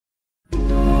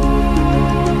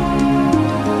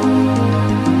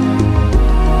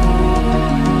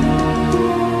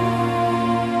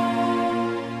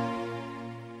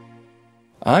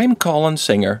I'm Colin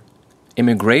Singer,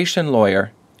 immigration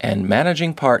lawyer and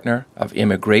managing partner of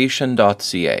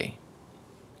Immigration.ca.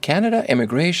 Canada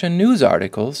Immigration News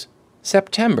Articles,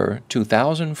 September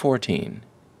 2014.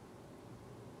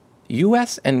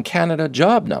 U.S. and Canada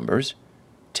job numbers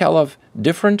tell of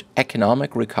different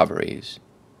economic recoveries.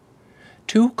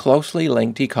 Two closely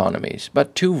linked economies,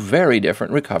 but two very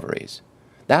different recoveries.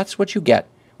 That's what you get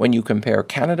when you compare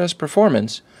Canada's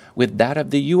performance with that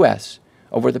of the U.S.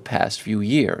 over the past few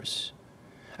years.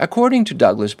 According to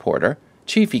Douglas Porter,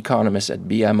 chief economist at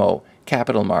BMO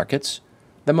Capital Markets,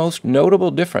 the most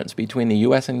notable difference between the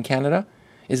U.S. and Canada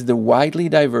is the widely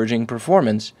diverging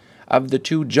performance of the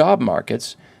two job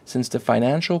markets since the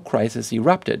financial crisis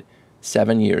erupted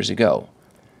 7 years ago.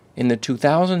 In the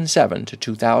 2007 to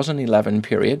 2011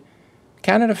 period,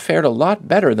 Canada fared a lot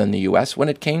better than the U.S. when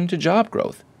it came to job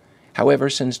growth. However,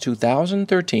 since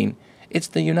 2013, it's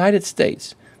the United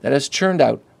States that has churned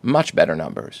out much better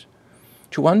numbers.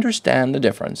 To understand the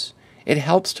difference, it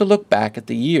helps to look back at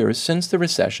the years since the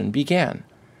recession began.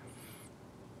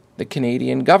 The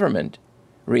Canadian government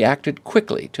reacted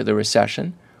quickly to the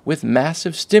recession with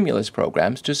massive stimulus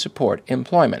programs to support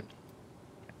employment.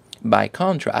 By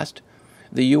contrast,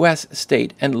 the U.S.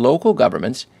 state and local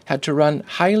governments had to run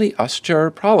highly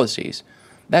austere policies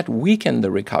that weakened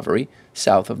the recovery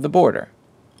south of the border.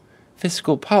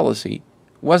 Fiscal policy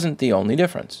wasn't the only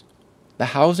difference. The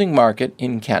housing market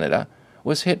in Canada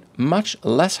was hit much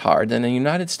less hard than the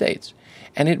United States,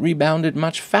 and it rebounded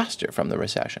much faster from the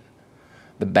recession.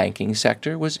 The banking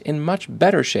sector was in much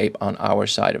better shape on our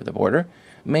side of the border,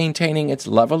 maintaining its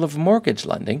level of mortgage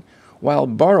lending, while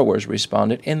borrowers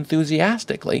responded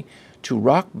enthusiastically to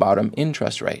rock-bottom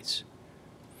interest rates.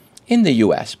 In the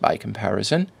U.S., by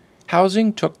comparison,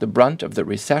 housing took the brunt of the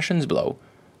recession's blow,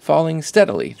 falling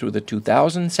steadily through the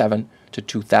 2007 to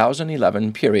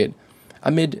 2011 period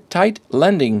amid tight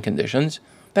lending conditions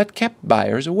that kept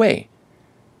buyers away.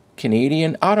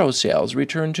 Canadian auto sales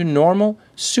returned to normal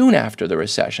soon after the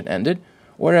recession ended,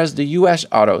 whereas the U.S.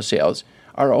 auto sales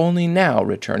are only now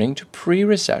returning to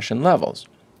pre-recession levels.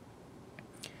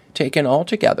 Taken all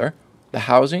together, the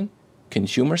housing,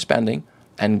 consumer spending,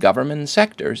 and government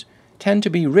sectors tend to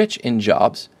be rich in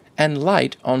jobs and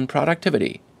light on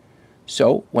productivity.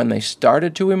 So, when they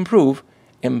started to improve,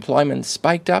 employment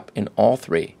spiked up in all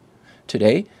three.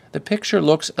 Today, the picture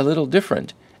looks a little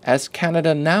different, as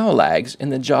Canada now lags in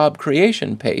the job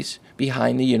creation pace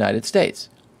behind the United States.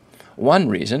 One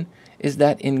reason is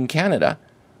that in Canada,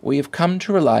 we have come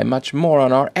to rely much more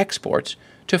on our exports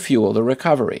to fuel the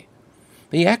recovery.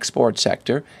 The export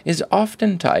sector is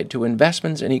often tied to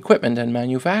investments in equipment and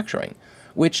manufacturing,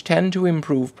 which tend to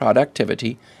improve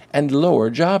productivity and lower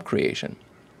job creation.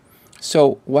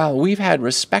 So, while we've had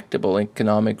respectable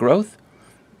economic growth,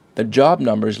 the job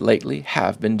numbers lately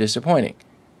have been disappointing.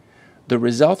 The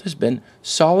result has been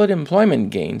solid employment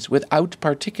gains without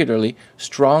particularly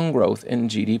strong growth in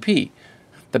GDP.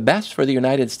 The best for the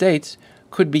United States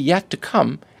could be yet to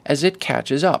come as it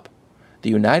catches up.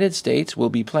 The United States will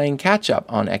be playing catch-up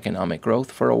on economic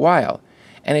growth for a while,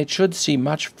 and it should see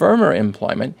much firmer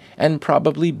employment and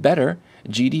probably better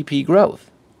GDP growth.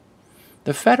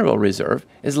 The Federal Reserve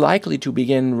is likely to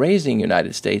begin raising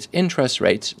United States interest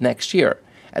rates next year,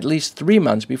 at least 3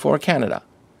 months before Canada.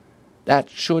 That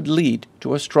should lead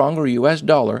to a stronger U.S.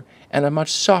 dollar and a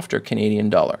much softer Canadian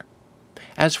dollar.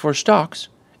 As for stocks,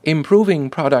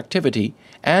 improving productivity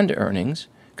and earnings,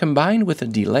 combined with a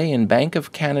delay in Bank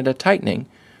of Canada tightening,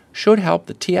 should help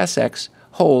the TSX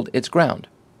hold its ground.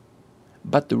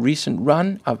 But the recent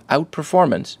run of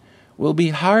outperformance will be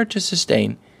hard to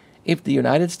sustain if the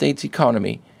United States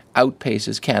economy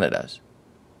outpaces Canada's.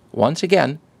 Once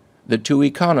again, the two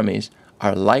economies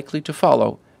are likely to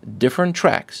follow different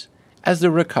tracks as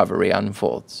the recovery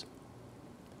unfolds.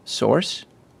 Source: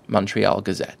 Montreal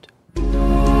Gazette.